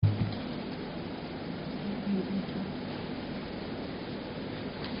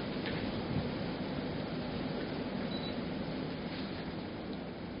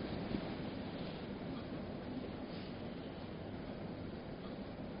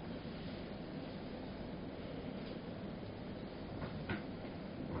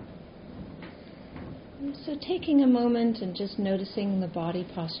So taking a moment and just noticing the body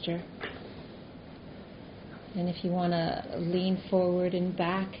posture. And if you want to lean forward and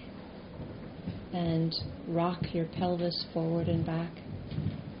back and rock your pelvis forward and back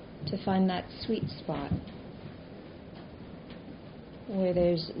to find that sweet spot where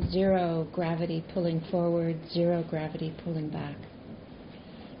there's zero gravity pulling forward, zero gravity pulling back.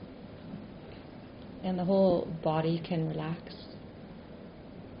 And the whole body can relax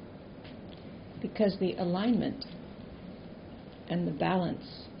because the alignment and the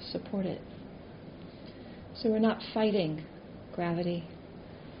balance support it. So we're not fighting gravity.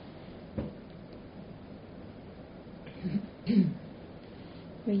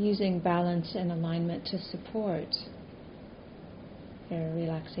 We're using balance and alignment to support their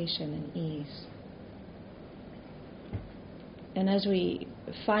relaxation and ease. And as we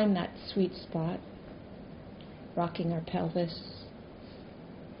find that sweet spot, rocking our pelvis,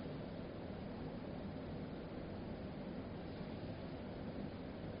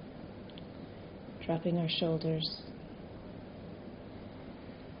 dropping our shoulders,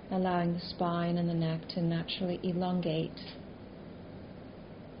 allowing the spine and the neck to naturally elongate.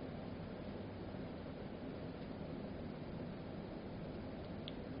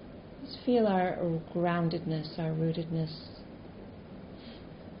 Just feel our groundedness, our rootedness,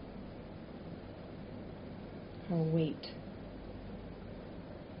 our weight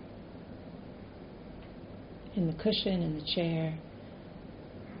in the cushion, in the chair.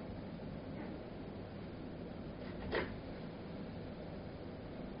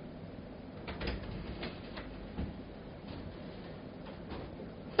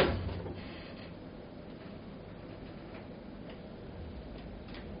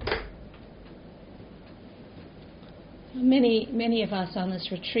 Many of us on this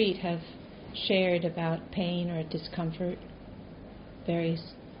retreat have shared about pain or discomfort, various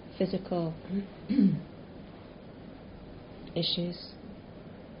physical issues.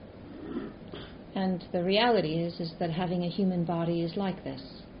 And the reality is that having a human body is like this.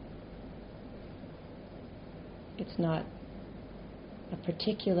 It's not a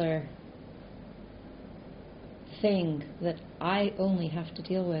particular thing that I only have to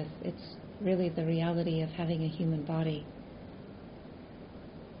deal with. It's really the reality of having a human body.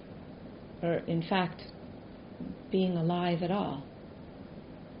 Or, in fact, being alive at all.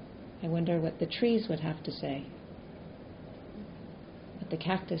 I wonder what the trees would have to say, what the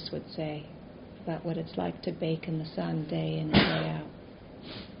cactus would say about what it's like to bake in the sun day in and day out,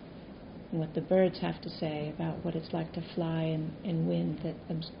 and what the birds have to say about what it's like to fly in wind that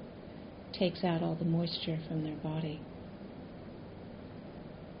takes out all the moisture from their body.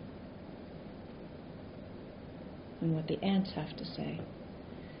 And what the ants have to say.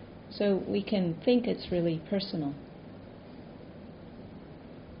 So we can think it's really personal.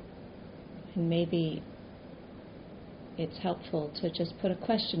 And maybe it's helpful to just put a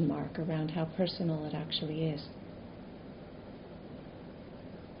question mark around how personal it actually is.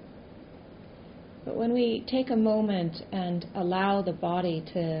 But when we take a moment and allow the body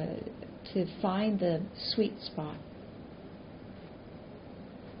to find the sweet spot,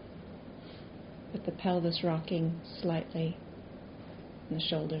 with the pelvis rocking slightly, and the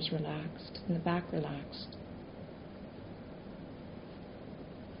shoulders relaxed, and the back relaxed.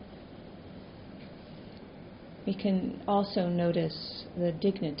 We can also notice the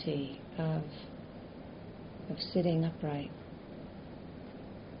dignity of sitting upright.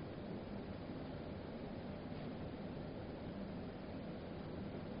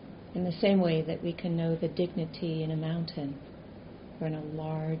 In the same way that we can know the dignity in a mountain or in a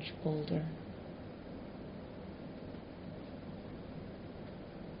large boulder.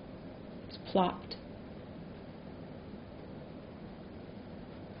 Plopped,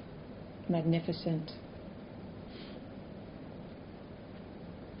 magnificent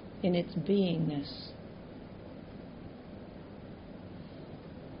in its beingness.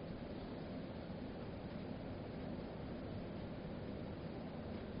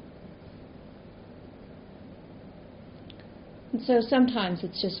 And so sometimes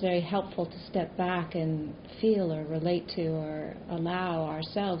it's just very helpful to step back and feel or relate to or allow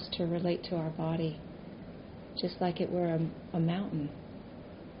ourselves to relate to our body, just like it were a mountain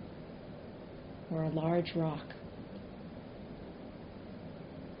or a large rock.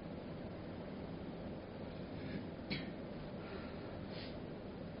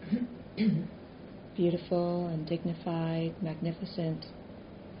 Beautiful and dignified, magnificent.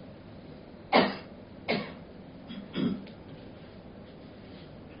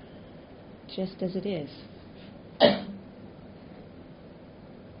 Just as it is.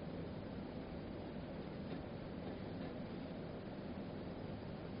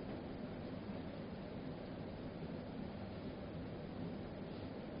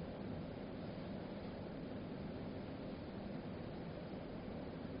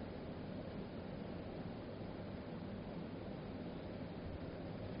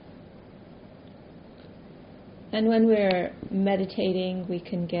 And when we're meditating, we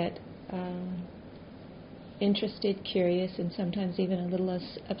can get interested, curious, and sometimes even a little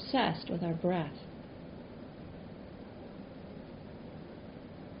obsessed with our breath.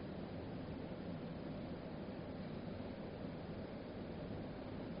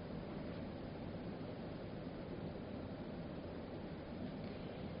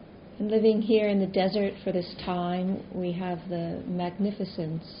 And living here in the desert for this time, we have the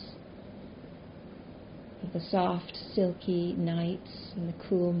magnificence of the soft, silky nights and the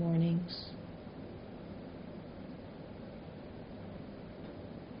cool mornings.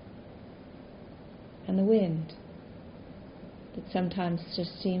 And the wind that sometimes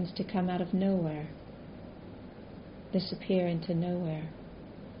just seems to come out of nowhere, disappear into nowhere.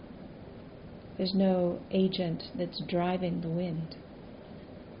 There's no agent that's driving the wind.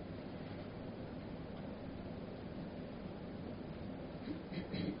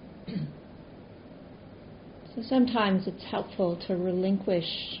 So sometimes it's helpful to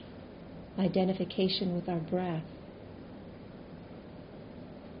relinquish identification with our breath.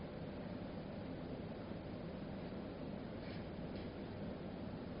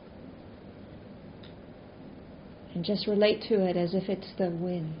 And just relate to it as if it's the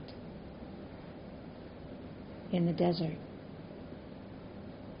wind in the desert.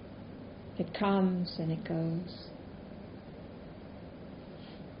 It comes and it goes.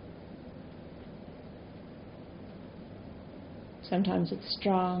 Sometimes it's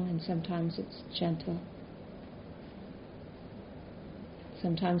strong and sometimes it's gentle.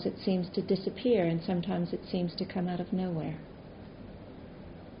 Sometimes it seems to disappear and sometimes it seems to come out of nowhere.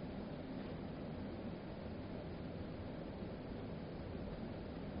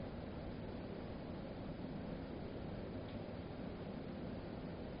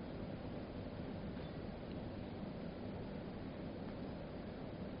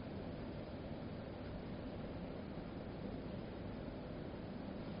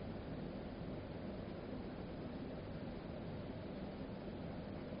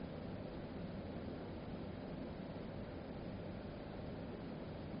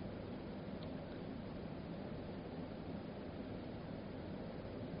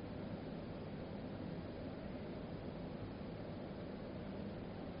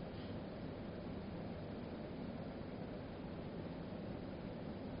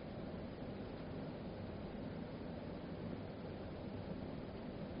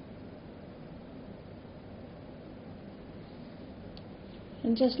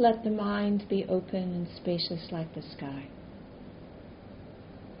 And just let the mind be open and spacious like the sky.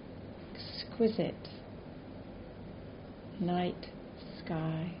 Exquisite night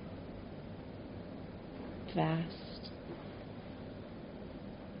sky, vast.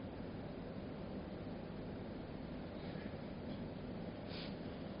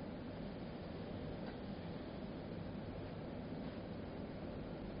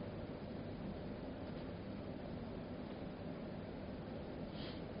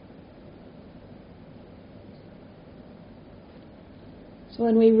 So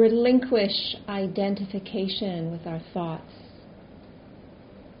when we relinquish identification with our thoughts,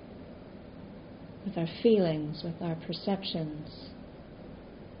 with our feelings, with our perceptions,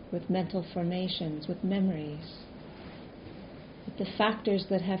 with mental formations, with memories, with the factors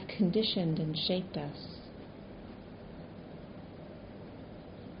that have conditioned and shaped us,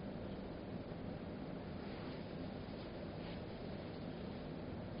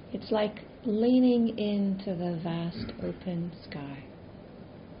 it's like leaning into the vast open sky.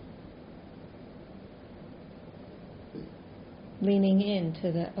 Leaning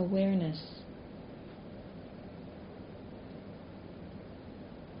into the awareness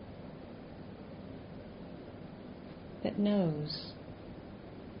that knows,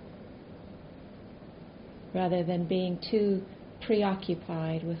 rather than being too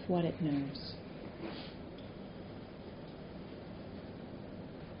preoccupied with what it knows.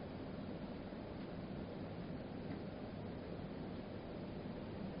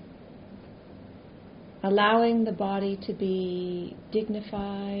 Allowing the body to be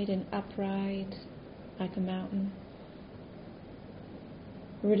dignified and upright like a mountain.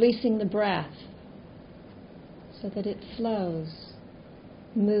 Releasing the breath so that it flows,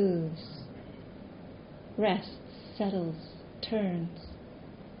 moves, rests, settles, turns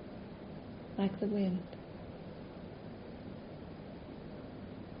like the wind.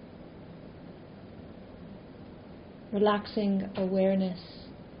 Relaxing awareness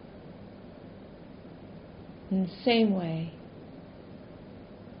in the same way.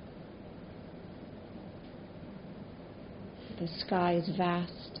 The sky is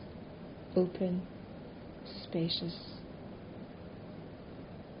vast, open, spacious,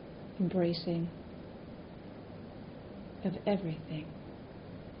 embracing. of everything.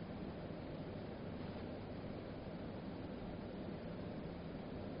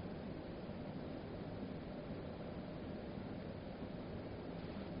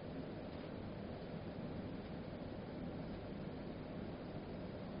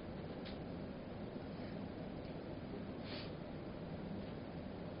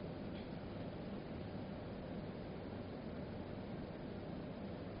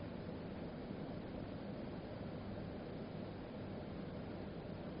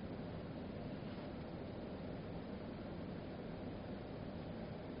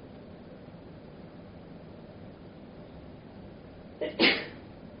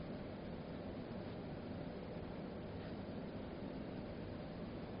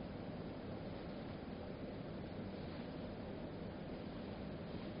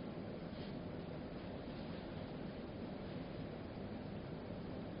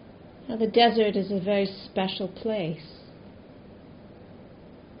 Now, the desert is a very special place.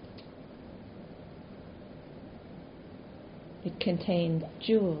 It contains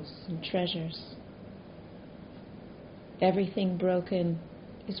jewels and treasures. Everything broken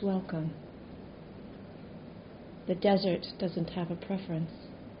is welcome. The desert doesn't have a preference.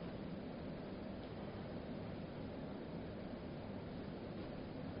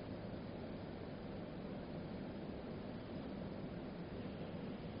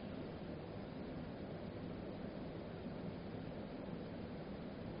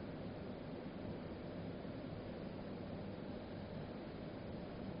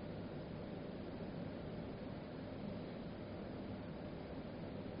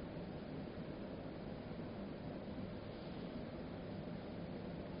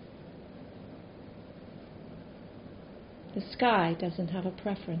 The sky doesn't have a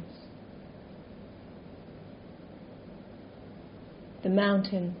preference. The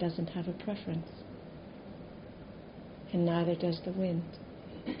mountain doesn't have a preference. And neither does the wind.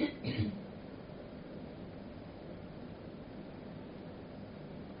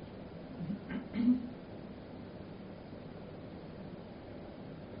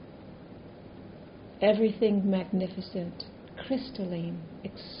 Everything magnificent, crystalline,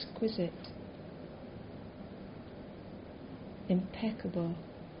 exquisite, impeccable,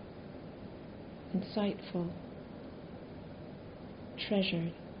 insightful,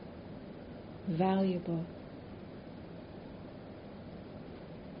 treasured, valuable,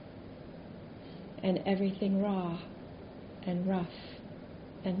 and everything raw and rough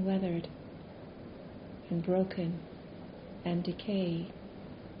and weathered and broken and decayed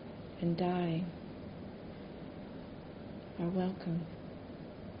and dying are welcome.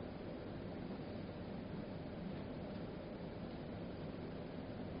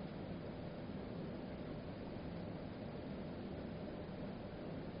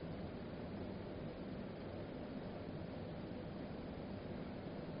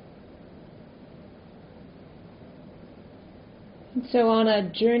 And so on a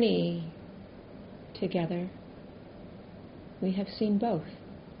journey together, we have seen both.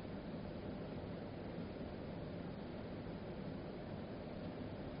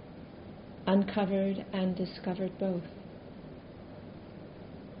 Uncovered and discovered both.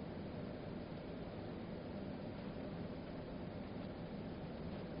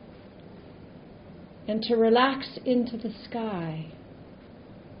 And to relax into the sky,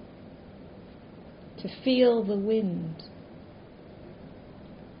 to feel the wind,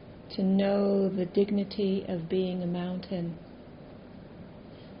 to know the dignity of being a mountain,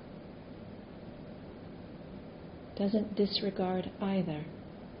 doesn't disregard either.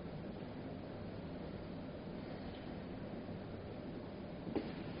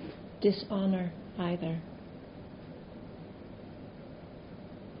 Dishonor either.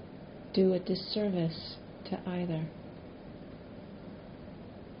 Do a disservice to either.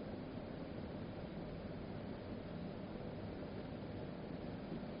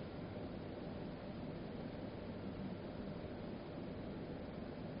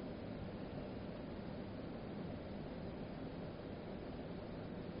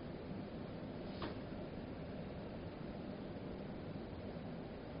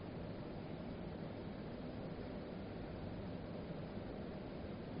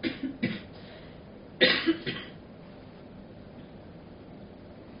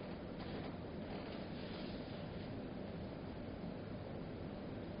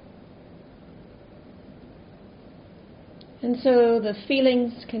 And so the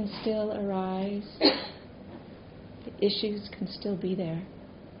feelings can still arise, the issues can still be there,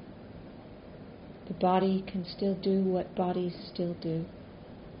 the body can still do what bodies still do.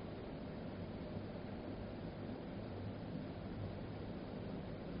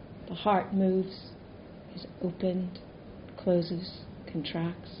 The heart moves, is opened, closes,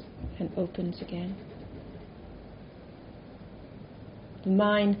 contracts, and opens again. The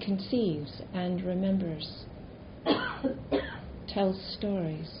mind conceives and remembers, tells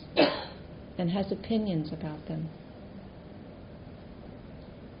stories, and has opinions about them.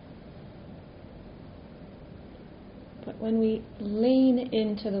 But when we lean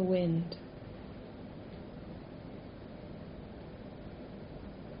into the wind,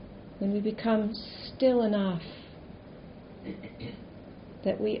 when we become still enough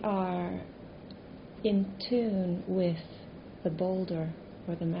that we are in tune with the boulder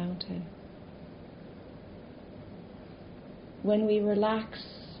or the mountain, when we relax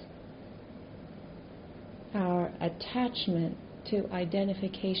our attachment to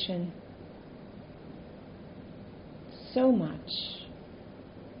identification so much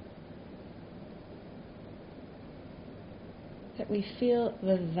that we feel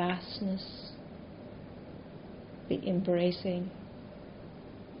the vastness, the embracing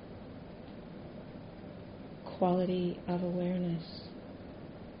quality of awareness.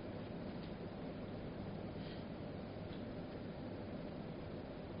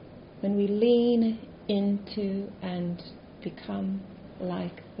 When we lean into and become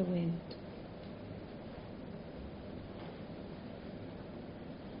like the wind.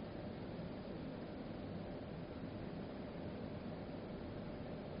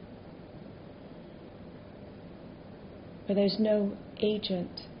 Where there's no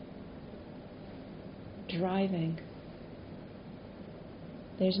agent driving.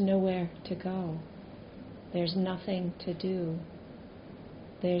 There's nowhere to go. There's nothing to do.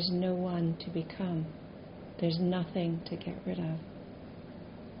 There's no one to become. There's nothing to get rid of.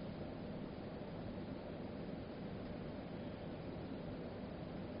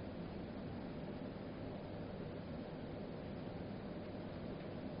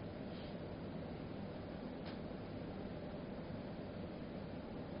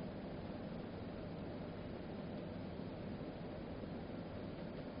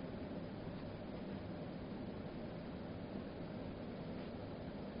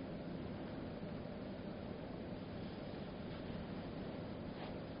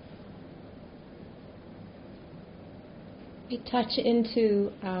 We touch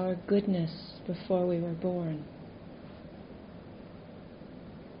into our goodness before we were born.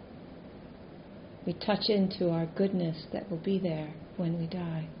 We touch into our goodness that will be there when we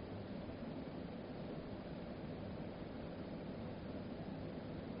die.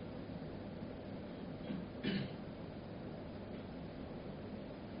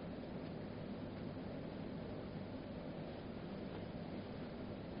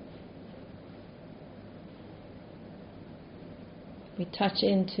 We touch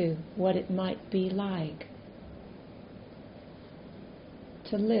into what it might be like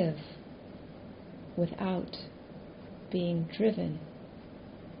to live without being driven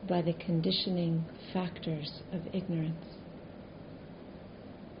by the conditioning factors of ignorance.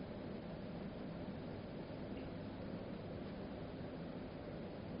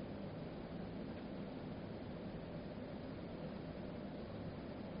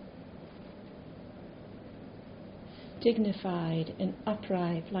 Dignified and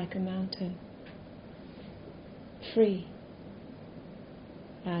upright like a mountain, free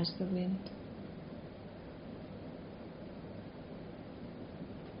as the wind.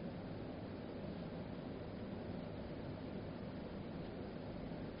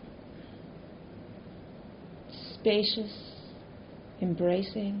 Spacious,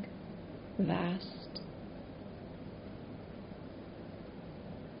 embracing, vast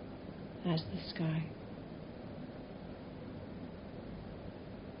as the sky.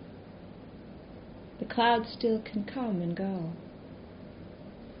 The clouds still can come and go.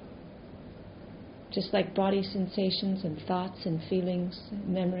 Just like body sensations and thoughts and feelings and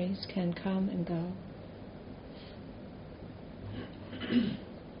memories can come and go.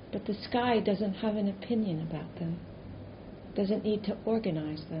 But the sky doesn't have an opinion about them. Doesn't need to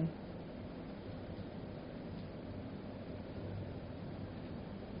organize them.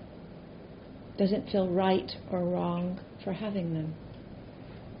 Doesn't feel right or wrong for having them.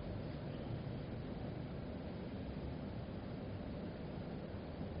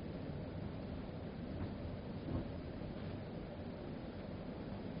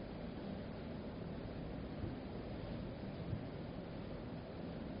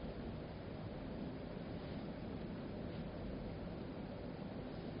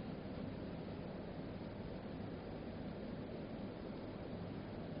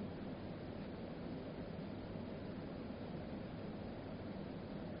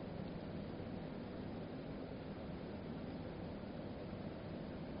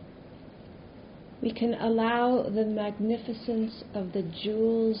 We can allow the magnificence of the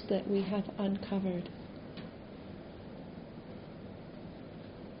jewels that we have uncovered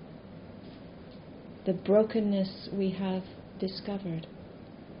the brokenness we have discovered.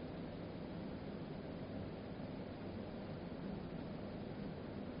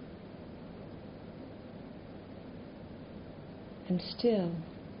 And still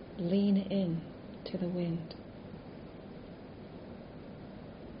lean in to the wind.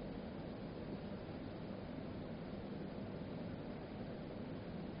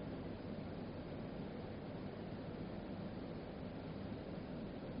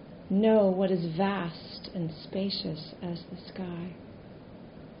 Know what is vast and spacious as the sky,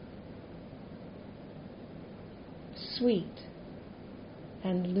 sweet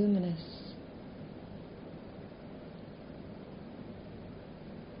and luminous.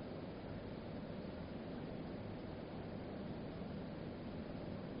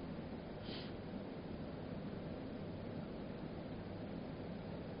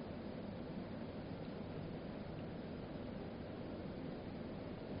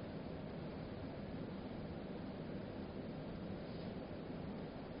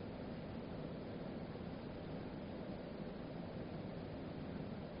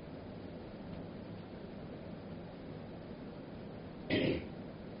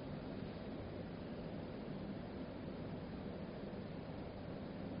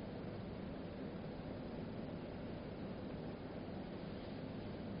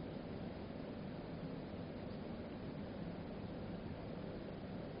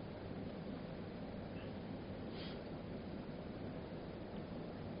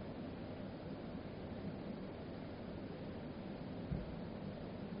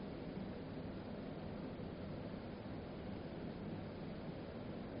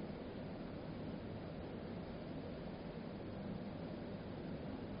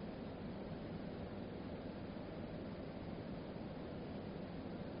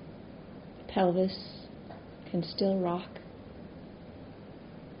 Pelvis can still rock.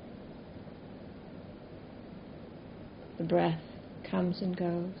 The breath comes and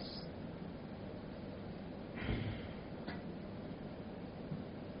goes.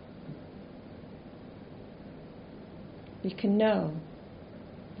 We can know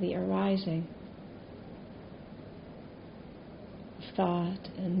the arising of thought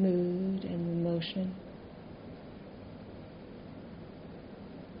and mood and emotion.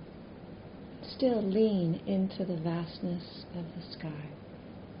 Still lean into the vastness of the sky.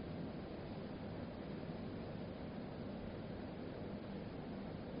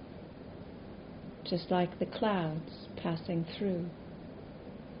 Just like the clouds passing through.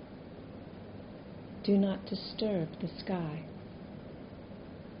 Do not disturb the sky.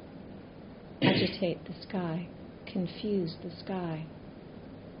 Agitate the sky. Confuse the sky.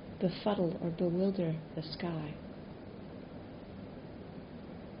 Befuddle or bewilder the sky.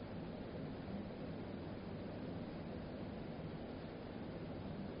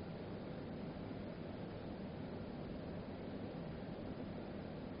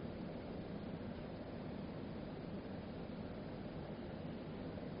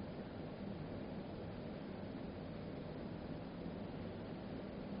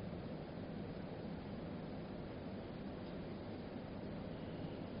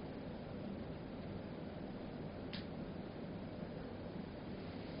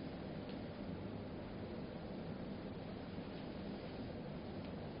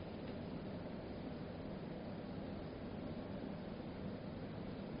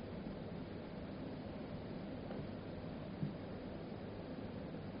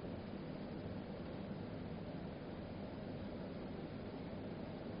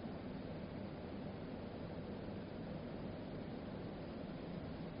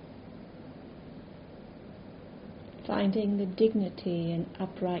 Finding the dignity and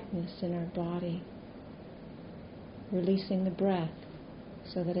uprightness in our body, releasing the breath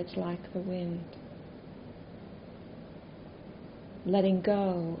so that it's like the wind, letting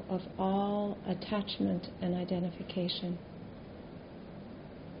go of all attachment and identification,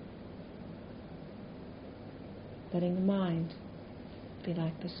 letting the mind be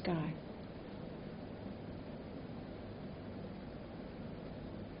like the sky.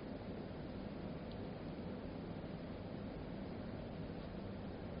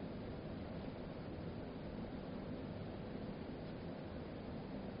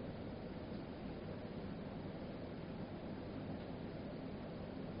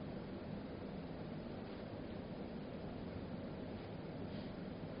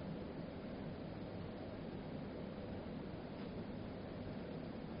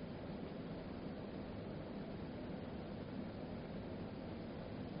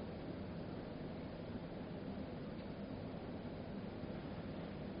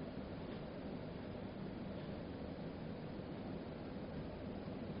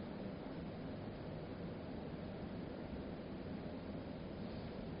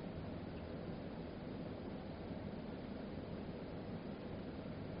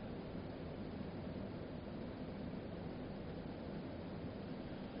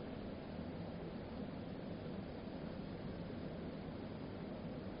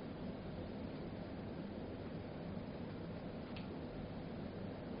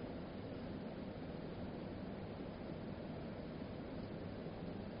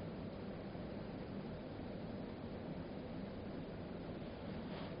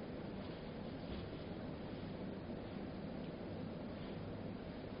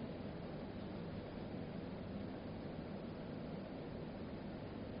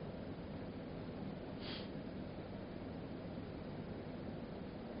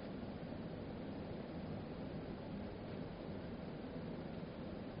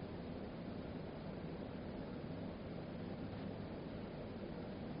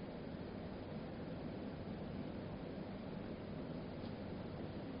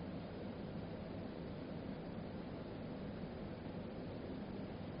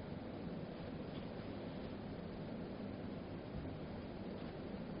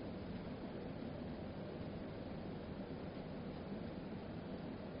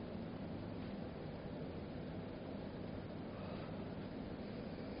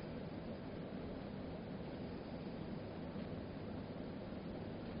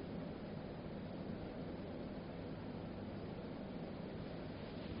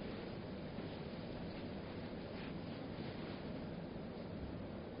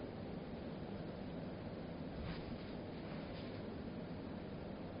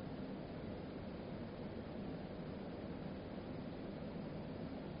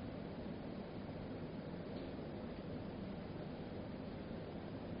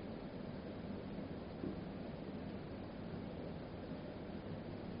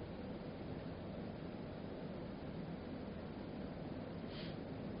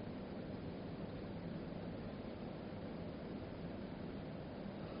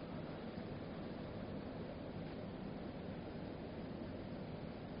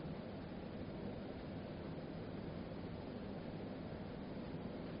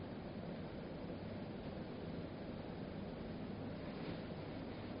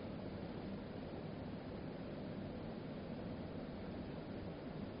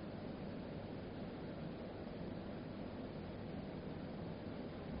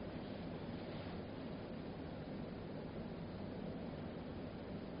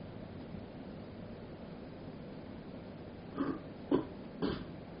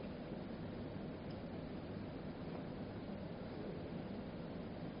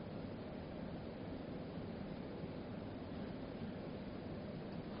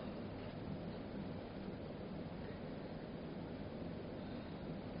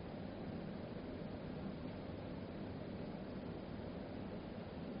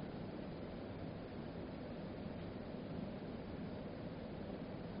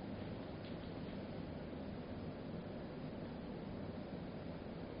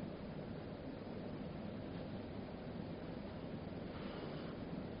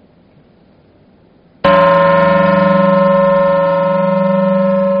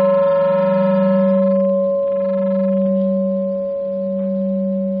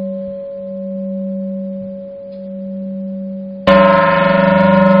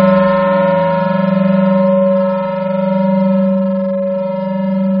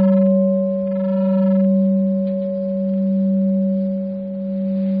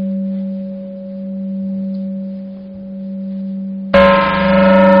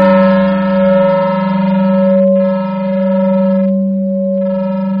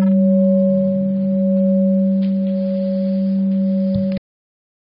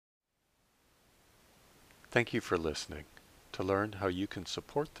 Thank you for listening. To learn how you can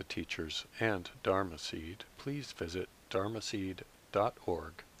support the teachers and Dharma Seed, please visit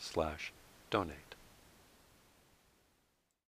dharmaseed.org/donate.